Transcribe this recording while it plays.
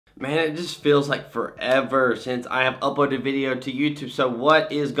Man, it just feels like forever since I have uploaded video to YouTube. So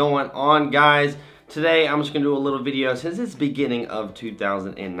what is going on, guys? Today I'm just gonna do a little video since it's beginning of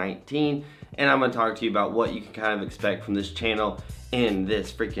 2019, and I'm gonna talk to you about what you can kind of expect from this channel in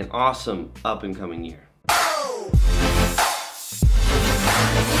this freaking awesome up and coming year.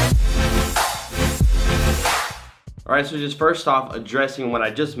 Alright, so just first off, addressing what I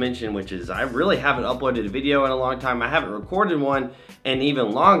just mentioned, which is I really haven't uploaded a video in a long time. I haven't recorded one in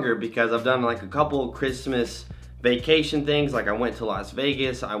even longer because I've done like a couple of Christmas vacation things. Like I went to Las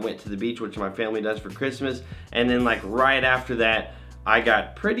Vegas, I went to the beach, which my family does for Christmas, and then like right after that, I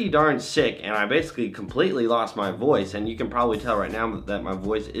got pretty darn sick and I basically completely lost my voice, and you can probably tell right now that my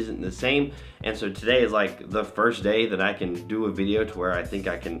voice isn't the same. And so today is like the first day that I can do a video to where I think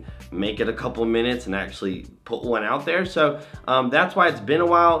I can make it a couple minutes and actually put one out there. So that's why it's been a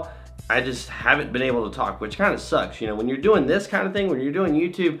while. I just haven't been able to talk, which kind of sucks. You know, when you're doing this kind of thing, when you're doing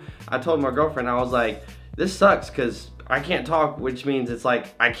YouTube, I told my girlfriend, I was like, this sucks because I can't talk, which means it's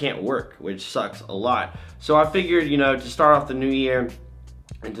like I can't work, which sucks a lot. So I figured, you know, to start off the new year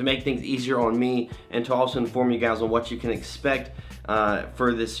and to make things easier on me and to also inform you guys on what you can expect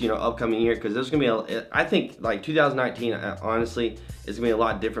for this, you know, upcoming year, because there's gonna be I think like 2019 honestly is gonna be a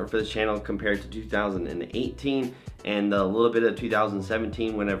lot different for this channel compared to 2018 and a little bit of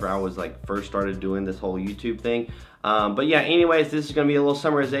 2017 whenever I was like first started doing this whole YouTube thing. But yeah, anyways, this is gonna be a little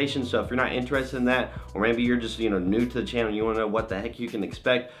summarization, so if you're not interested in that, or maybe you're just, you know, new to the channel and you wanna know what the heck you can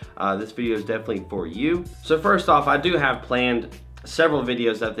expect, this video is definitely for you. So first off, I do have planned several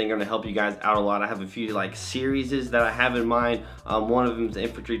videos that I think are gonna help you guys out a lot. I have a few like series that I have in mind. One of them is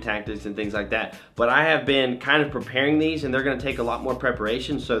infantry tactics and things like that. But I have been kind of preparing these, and they're gonna take a lot more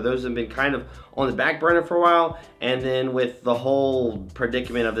preparation. So those have been kind of on the back burner for a while. And then with the whole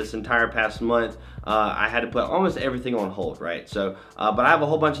predicament of this entire past month, I had to put almost everything on hold, right? So, but I have a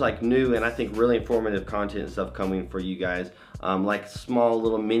whole bunch of like new and I think really informative content and stuff coming for you guys. Like small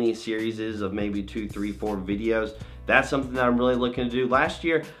little mini series of maybe 2, 3, 4 videos. That's something that I'm really looking to do. Last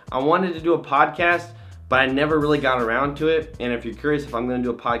year, I wanted to do a podcast, but I never really got around to it. And if you're curious if I'm gonna do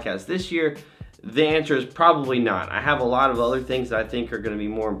a podcast this year, the answer is probably not. I have a lot of other things that I think are gonna be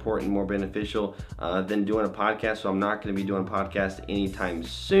more important, more beneficial than doing a podcast, so I'm not gonna be doing a podcast anytime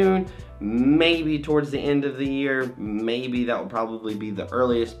soon. Maybe towards the end of the year, maybe that will probably be the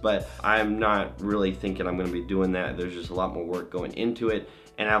earliest, but I'm not really thinking I'm gonna be doing that. There's just a lot more work going into it,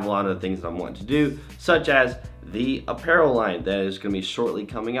 and I have a lot of things that I'm wanting to do, such as the apparel line that is gonna be shortly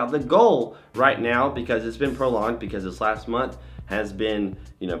coming out. The goal right now, because it's been prolonged, because this last month has been,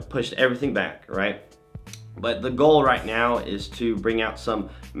 you know, pushed everything back, right? But the goal right now is to bring out some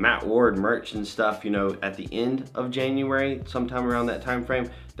Matt Ward merch and stuff, you know, at the end of January, sometime around that time frame.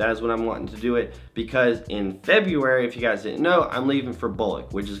 That is when I'm wanting to do it, because in February, if you guys didn't know, I'm leaving for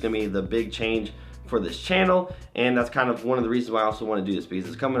Bullock, which is gonna be the big change for this channel, and that's kind of one of the reasons why I also want to do this, because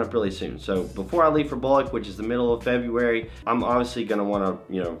it's coming up really soon. So before I leave for Bullock, which is the middle of February, I'm obviously gonna want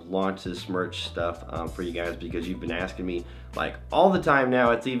to, you know, launch this merch stuff for you guys, because you've been asking me like all the time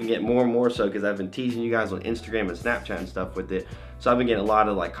now. It's even getting more and more so because I've been teasing you guys on Instagram and Snapchat and stuff with it. So I've been getting a lot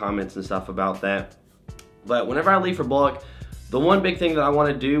of like comments and stuff about that. But whenever I leave for Bullock, the one big thing that I want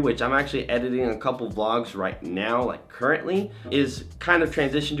to do, which I'm actually editing a couple vlogs right now, like currently, is kind of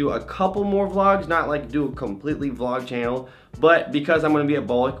transition to a couple more vlogs, not like do a completely vlog channel, but because I'm going to be at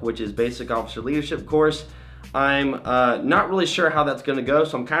Bullock, which is Basic Officer Leadership course, I'm not really sure how that's going to go,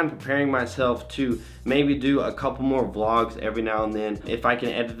 so I'm kind of preparing myself to maybe do a couple more vlogs every now and then. If I can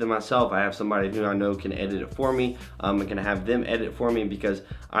edit them myself, I have somebody who I know can edit it for me. I'm going to have them edit for me, because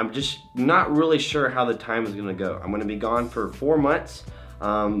I'm just not really sure how the time is going to go. I'm going to be gone for 4 months.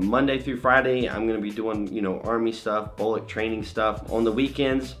 Monday through Friday, I'm going to be doing, you know, Army stuff, Bullock training stuff. On the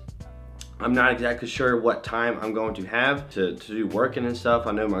weekends, I'm not exactly sure what time I'm going to have to do working and stuff.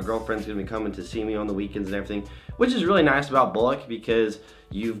 I know my girlfriend's gonna be coming to see me on the weekends and everything, which is really nice about Bullock, because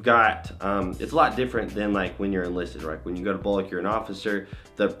you've got, it's a lot different than like when you're enlisted, right? When you go to Bullock, you're an officer.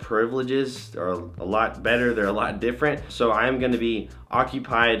 The privileges are a lot better, they're a lot different. So I am gonna be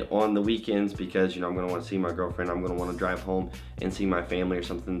occupied on the weekends because, you know, I'm gonna wanna see my girlfriend, I'm gonna wanna drive home and see my family or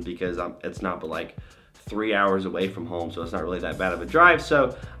something, because it's not but like 3 hours away from home, so it's not really that bad of a drive.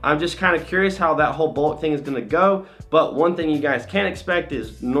 So I'm just kind of curious how that whole Bullock thing is gonna go. But one thing you guys can expect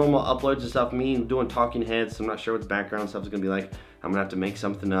is normal uploads and stuff, me doing talking heads. So I'm not sure what the background stuff is gonna be like. I'm gonna have to make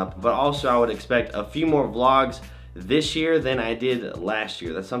something up. But also I would expect a few more vlogs this year than I did last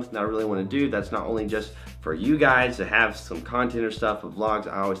year. That's something that I really want to do. That's not only just for you guys to have some content or stuff of vlogs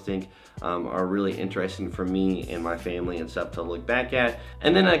I always think are really interesting for me and my family and stuff to look back at.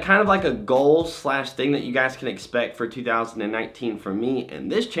 And then kind of like a goal slash thing that you guys can expect for 2019 from me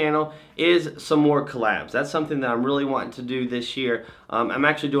and this channel is some more collabs. That's something that I'm really wanting to do this year. I'm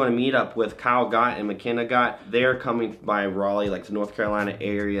actually doing a meetup with Kyle Gott and McKenna Gott. They're coming by Raleigh, like the North Carolina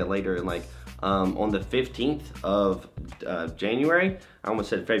area later in like on the 15th of January. I almost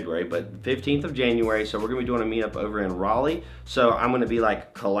said February, but 15th of January. So we're gonna be doing a meetup over in Raleigh. So I'm gonna be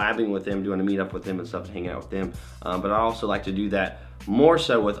like collabing with them, doing a meetup with them and stuff, and hanging out with them. But I also like to do that more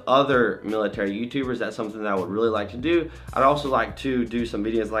so with other military YouTubers. That's something that I would really like to do. I'd also like to do some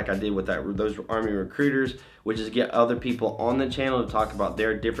videos like I did with those Army recruiters, which is get other people on the channel to talk about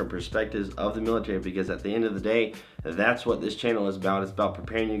their different perspectives of the military, because at the end of the day, that's what this channel is about. It's about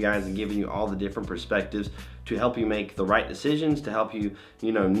preparing you guys and giving you all the different perspectives to help you make the right decisions, to help you,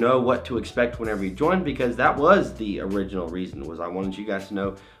 know what to expect whenever you join, because that was the original reason, was I wanted you guys to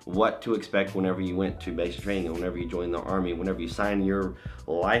know what to expect whenever you went to basic training and whenever you joined the Army, whenever you sign your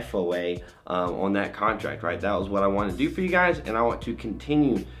life away on that contract, right? That was what I wanted to do for you guys, and I want to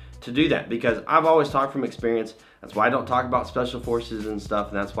continue to do that, because I've always talked from experience. That's why I don't talk about special forces and stuff,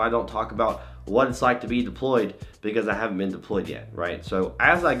 and that's why I don't talk about what it's like to be deployed, because I haven't been deployed yet, right? So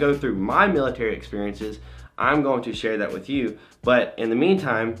as I go through my military experiences, I'm going to share that with you, but in the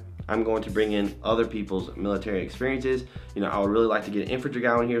meantime, I'm going to bring in other people's military experiences. I would really like to get an infantry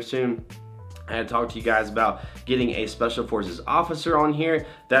guy on here soon. I had talked to you guys about getting a special forces officer on here.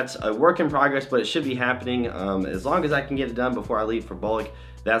 That's a work in progress, but it should be happening as long as I can get it done before I leave for Bullock.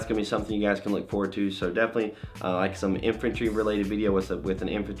 That's gonna be something you guys can look forward to. So definitely like some infantry related video with an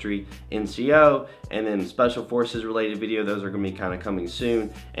infantry NCO, and then special forces related video. Those are gonna be kind of coming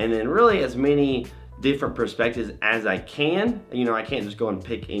soon. And then really as many different perspectives as I can. I can't just go and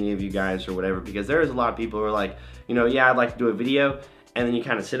pick any of you guys or whatever, because there's a lot of people who are like, yeah, I'd like to do a video, and then you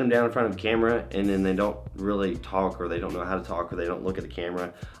kind of sit them down in front of the camera and then they don't really talk, or they don't know how to talk, or they don't look at the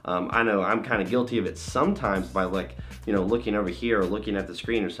camera. I know I'm kind of guilty of it sometimes by like, looking over here or looking at the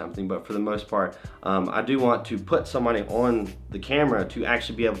screen or something, but for the most part, I do want to put somebody on the camera to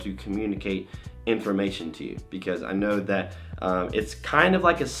actually be able to communicate information to you, because I know that it's kind of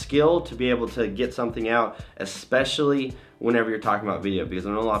like a skill to be able to get something out, especially whenever you're talking about video, because I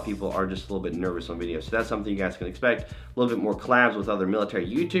know a lot of people are just a little bit nervous on video. So that's something you guys can expect. A little bit more collabs with other military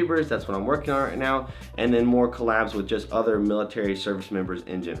YouTubers. That's what I'm working on right now. And then more collabs with just other military service members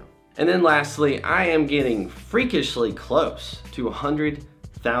in general. And then lastly, I am getting freakishly close to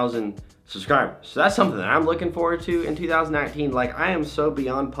 100,000 subscribers. So that's something that I'm looking forward to in 2019. Like, I am so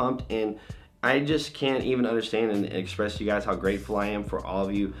beyond pumped, and I just can't even understand and express to you guys how grateful I am for all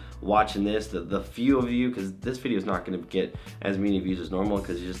of you watching this, the few of you, because this video is not going to get as many views as normal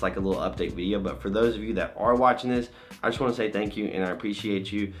because it's just like a little update video. But for those of you that are watching this, I just want to say thank you, and I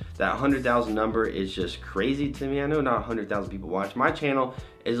appreciate you. That 100,000 number is just crazy to me. I know not 100,000 people watch. My channel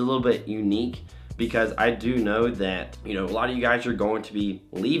is a little bit unique, because I do know that, a lot of you guys are going to be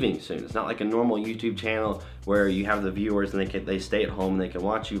leaving soon. It's not like a normal YouTube channel where you have the viewers and they stay at home and they can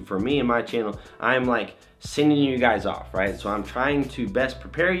watch you. For me and my channel, I'm like sending you guys off, right? So I'm trying to best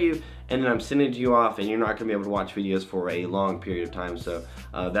prepare you, and then I'm sending you off, and you're not gonna be able to watch videos for a long period of time. So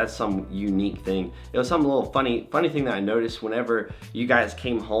that's some unique thing. It was some little funny thing that I noticed whenever you guys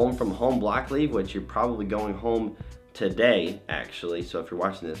came home from home block leave, which you're probably going home today actually, so if you're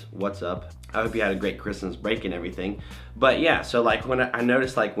watching this, what's up? I hope you had a great Christmas break and everything. But yeah, so like when I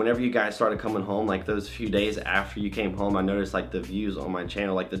noticed, like whenever you guys started coming home, like those few days after you came home, I noticed like the views on my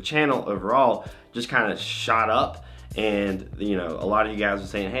channel, like the channel overall just kind of shot up. And a lot of you guys were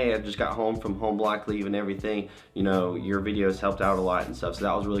saying, hey, I just got home from home block leave and everything, your videos helped out a lot and stuff. So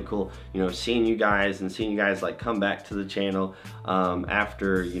that was really cool, seeing you guys like come back to the channel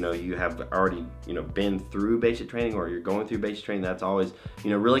after you have already been through basic training, or you're going through basic training. That's always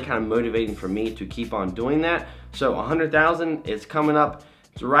really kind of motivating for me to keep on doing that. So 100,000 is coming up.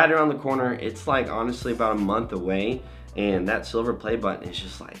 It's right around the corner. It's like honestly about a month away, and that silver play button is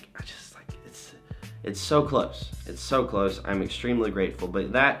just like, it's so close. It's so close. I'm extremely grateful.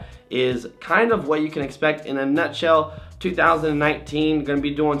 But that is kind of what you can expect in a nutshell. 2019, gonna be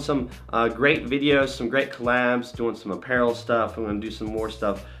doing some great videos, some great collabs, doing some apparel stuff. I'm gonna do some more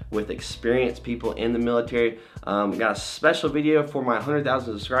stuff with experienced people in the military. Got a special video for my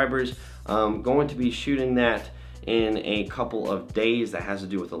 100,000 subscribers. Going to be shooting that in a couple of days. That has to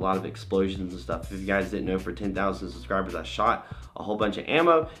do with a lot of explosions and stuff. If you guys didn't know, for 10,000 subscribers, I shot a whole bunch of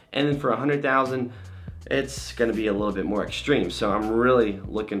ammo, and then for 100,000, it's gonna be a little bit more extreme. So I'm really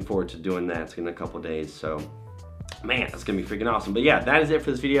looking forward to doing that in a couple days. So Man, that's gonna be freaking awesome. But yeah, that is it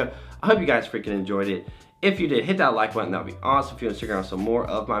for this video. I hope you guys freaking enjoyed it. If you did, hit that like button, that would be awesome. If you want to check out some more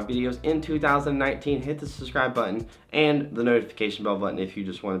of my videos in 2019, hit the subscribe button and the notification bell button if you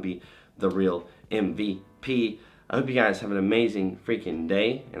just want to be the real MVP. I hope you guys have an amazing freaking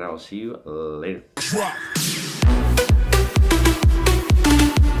day, and I will see you later.